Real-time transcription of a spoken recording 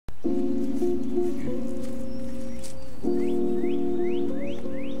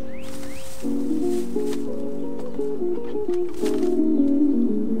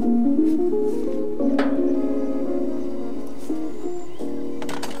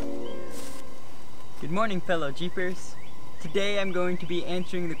Good morning, fellow Jeepers. Today I'm going to be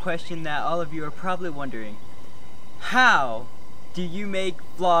answering the question that all of you are probably wondering. How do you make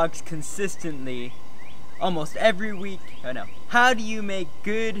vlogs consistently almost every week? Oh no. How do you make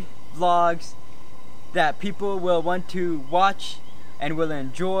good vlogs that people will want to watch and will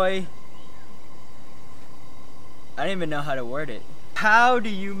enjoy? I don't even know how to word it. How do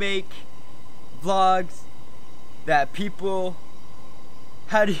you make vlogs that people...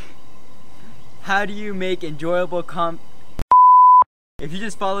 How do you make enjoyable If you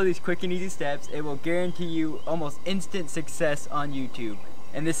just follow these quick and easy steps, it will guarantee you almost instant success on YouTube.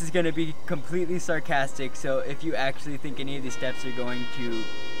 And this is going to be completely sarcastic, so if you actually think any of these steps are going to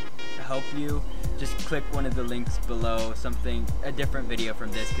help you, just click one of the links below, a different video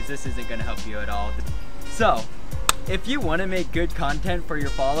from this, because this isn't going to help you at all. So, if you want to make good content for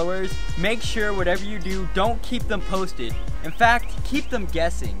your followers, make sure whatever you do, don't keep them posted. In fact, keep them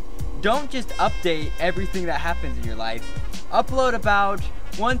guessing. Don't just update everything that happens in your life. Upload about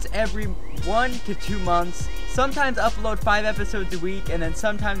once every 1 to 2 months. Sometimes upload 5 episodes a week, and then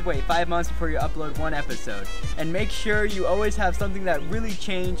sometimes wait 5 months before you upload 1 episode. And make sure you always have something that really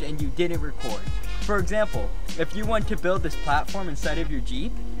changed and you didn't record. For example, if you want to build this platform inside of your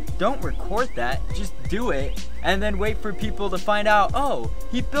Jeep, don't record that, just do it, and then wait for people to find out, oh,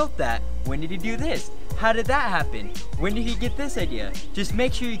 he built that. When did he do this? How did that happen? When did he get this idea? Just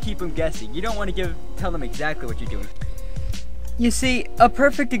make sure you keep them guessing. You don't want to tell them exactly what you're doing. You see, a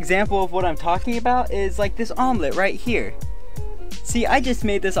perfect example of what I'm talking about is like this omelet right here. See, I just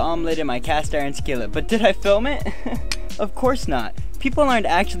made this omelet in my cast iron skillet, but did I film it? Of course not. People aren't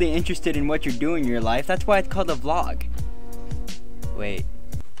actually interested in what you're doing in your life. That's why it's called a vlog. Wait.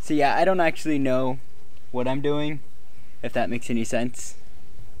 So yeah, I don't actually know what I'm doing, if that makes any sense.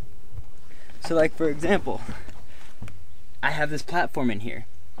 So like, for example, I have this platform in here.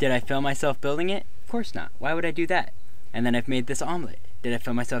 Did I film myself building it? Of course not. Why would I do that? And then I've made this omelet. Did I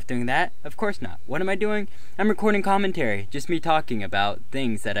film myself doing that? Of course not. What am I doing? I'm recording commentary, just me talking about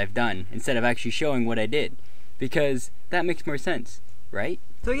things that I've done instead of actually showing what I did, because that makes more sense, right?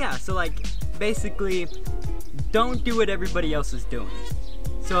 So yeah, so like, basically, don't do what everybody else is doing.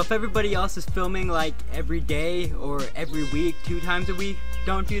 So if everybody else is filming like every day or every week, 2 times a week,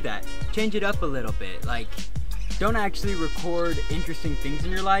 don't do that. Change it up a little bit. Like, don't actually record interesting things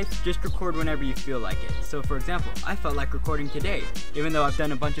in your life, just record whenever you feel like it. So for example, I felt like recording today. Even though I've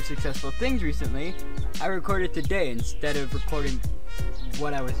done a bunch of successful things recently, I recorded today instead of recording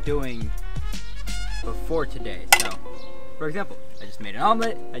what I was doing before today. So, for example, I just made an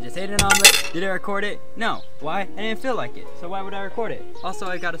omelet, I just ate an omelet. Did I record it? No. Why? I didn't feel like it, so why would I record it? Also,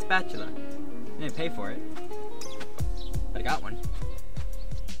 I got a spatula. I didn't pay for it, but I got one.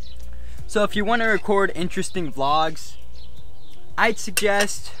 So if you want to record interesting vlogs, I'd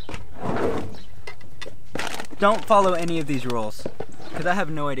suggest don't follow any of these rules, because I have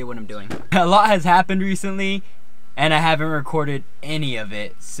no idea what I'm doing. A lot has happened recently, and I haven't recorded any of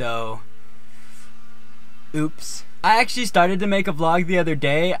it, so oops. I actually started to make a vlog the other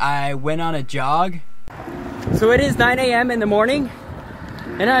day. I went on a jog. So it is 9 a.m. in the morning,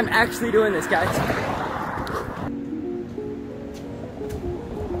 and I'm actually doing this, guys.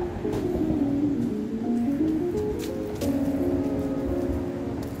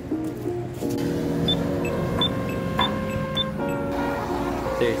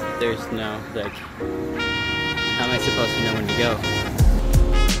 There's no, like, how am I supposed to know when to go?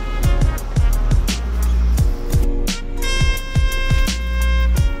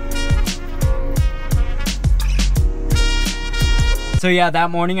 So yeah, that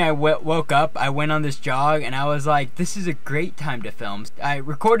morning I woke up, I went on this jog, and I was like, this is a great time to film. I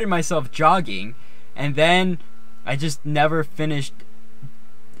recorded myself jogging, and then I just never finished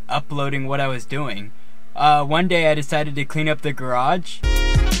uploading what I was doing. One day I decided to clean up the garage.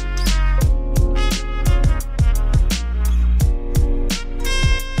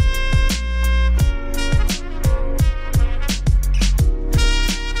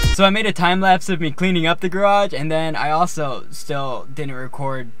 So I made a time lapse of me cleaning up the garage, and then I also still didn't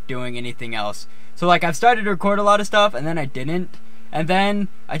record doing anything else. So like, I've started to record a lot of stuff, and then I didn't. And then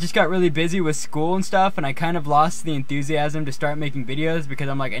I just got really busy with school and stuff, and I kind of lost the enthusiasm to start making videos, because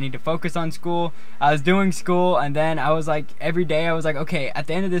I'm like, I need to focus on school. I was doing school, and then I was like, every day I was like, okay, at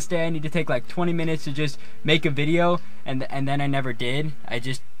the end of this day I need to take like 20 minutes to just make a video, and then I never did. I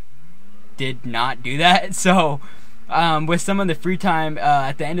just did not do that. So with some of the free time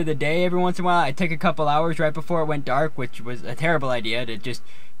at the end of the day, every once in a while, I take a couple hours right before it went dark, which was a terrible idea, to just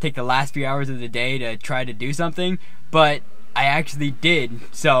take the last few hours of the day to try to do something, but I actually did.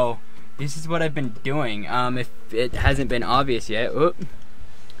 So this is what I've been doing. If it hasn't been obvious yet,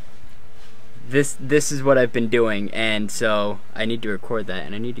 this is what I've been doing, and so I need to record that,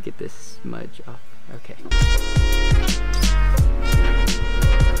 and I need to get this smudge off. Okay.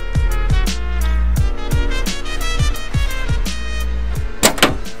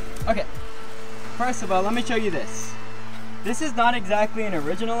 Okay, first of all, let me show you this. This is not exactly an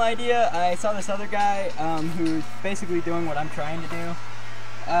original idea. I saw this other guy who's basically doing what I'm trying to do.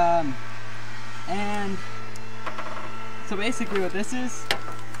 And so basically what this is,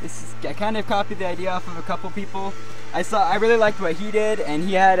 I kind of copied the idea off of a couple people. I really liked what he did, and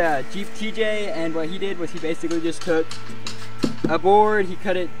he had a Jeep TJ, and what he did was he basically just took a board, he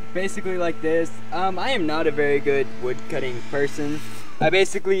cut it basically like this. I am not a very good wood cutting person. I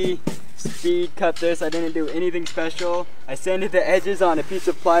basically speed cut this. I didn't do anything special. I sanded the edges on a piece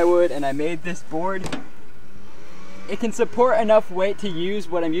of plywood, and I made this board. It can support enough weight to use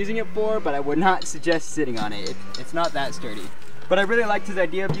what I'm using it for, but I would not suggest sitting on it. It's not that sturdy. But I really liked his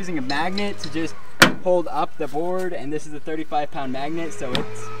idea of using a magnet to just hold up the board, and this is a 35-pound magnet, so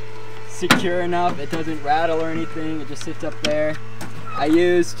it's secure enough. It doesn't rattle or anything. It just sits up there. I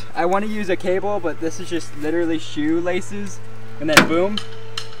want to use a cable, but this is just literally shoelaces, and then boom,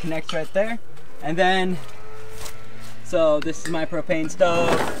 connects right there. And then, so this is my propane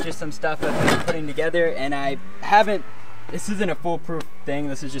stove, just some stuff I've been putting together, and this isn't a foolproof thing,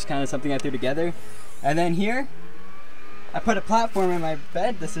 this is just kind of something I threw together. And then here, I put a platform in my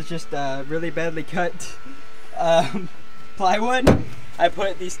bed. This is just really badly cut plywood. I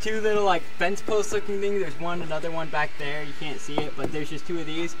put these two little like fence post looking things. There's another one back there. You can't see it, but there's just two of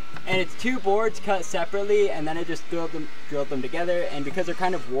these. And it's two boards cut separately, and then I just drilled them together. And because they're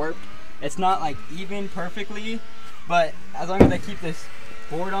kind of warped, it's not like even perfectly, but as long as I keep this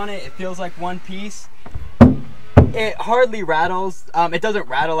board on it, it feels like one piece. It hardly rattles. It doesn't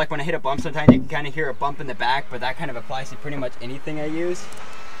rattle like when I hit a bump. Sometimes you can kind of hear a bump in the back, but that kind of applies to pretty much anything I use.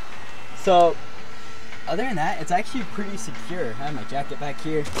 So other than that, it's actually pretty secure. I have my jacket back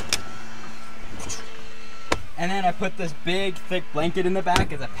here. And then I put this big thick blanket in the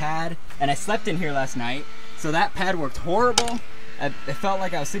back as a pad, and I slept in here last night, so that pad worked horrible. It felt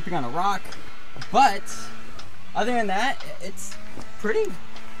like I was sleeping on a rock, but other than that, it's pretty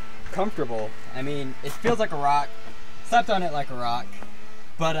comfortable. I mean, it feels like a rock. Slept on it like a rock.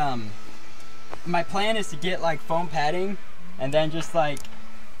 But my plan is to get like foam padding, and then just like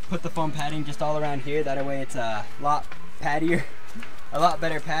put the foam padding just all around here. That way it's a lot paddier, a lot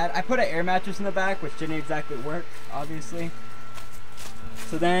better pad. I put an air mattress in the back, which didn't exactly work, obviously.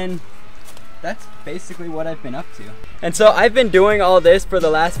 So then that's basically what I've been up to. And so I've been doing all this for the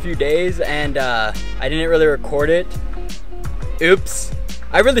last few days, and I didn't really record it. Oops.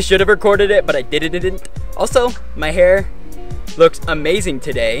 I really should have recorded it, but I didn't. Also, my hair looks amazing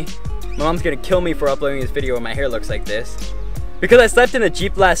today. My mom's gonna kill me for uploading this video where my hair looks like this. Because I slept in the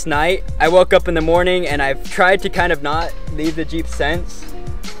Jeep last night, I woke up in the morning and I've tried to kind of not leave the Jeep since.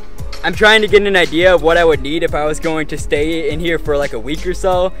 I'm trying to get an idea of what I would need if I was going to stay in here for like a week or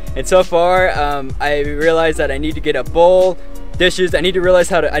so. And so far, I realized that I need to get a bowl, dishes. I need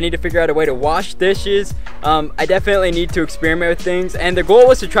to figure out a way to wash dishes. I definitely need to experiment with things. And the goal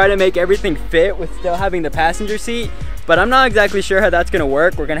was to try to make everything fit with still having the passenger seat. But I'm not exactly sure how that's gonna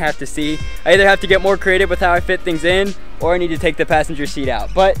work. We're gonna have to see. I either have to get more creative with how I fit things in, or I need to take the passenger seat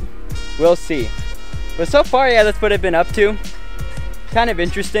out. But we'll see. But so far, yeah, that's what I've been up to. Kind of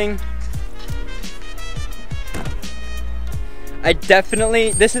interesting. I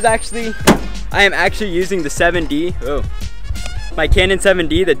am actually using the 7D. Oh. My Canon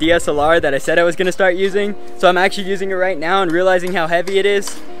 7D, the DSLR that I said I was gonna start using. So I'm actually using it right now and realizing how heavy it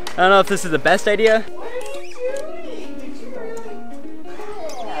is. I don't know if this is the best idea. What are you doing? Did you really?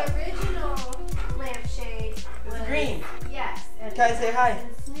 The original lampshade was green. Yes. And Kai, say hi.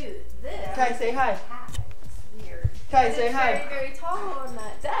 And smooth. This Kai, say hi. Weird. Kai, say hi. It's very, very tall on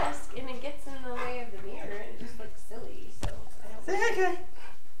that desk, and it gets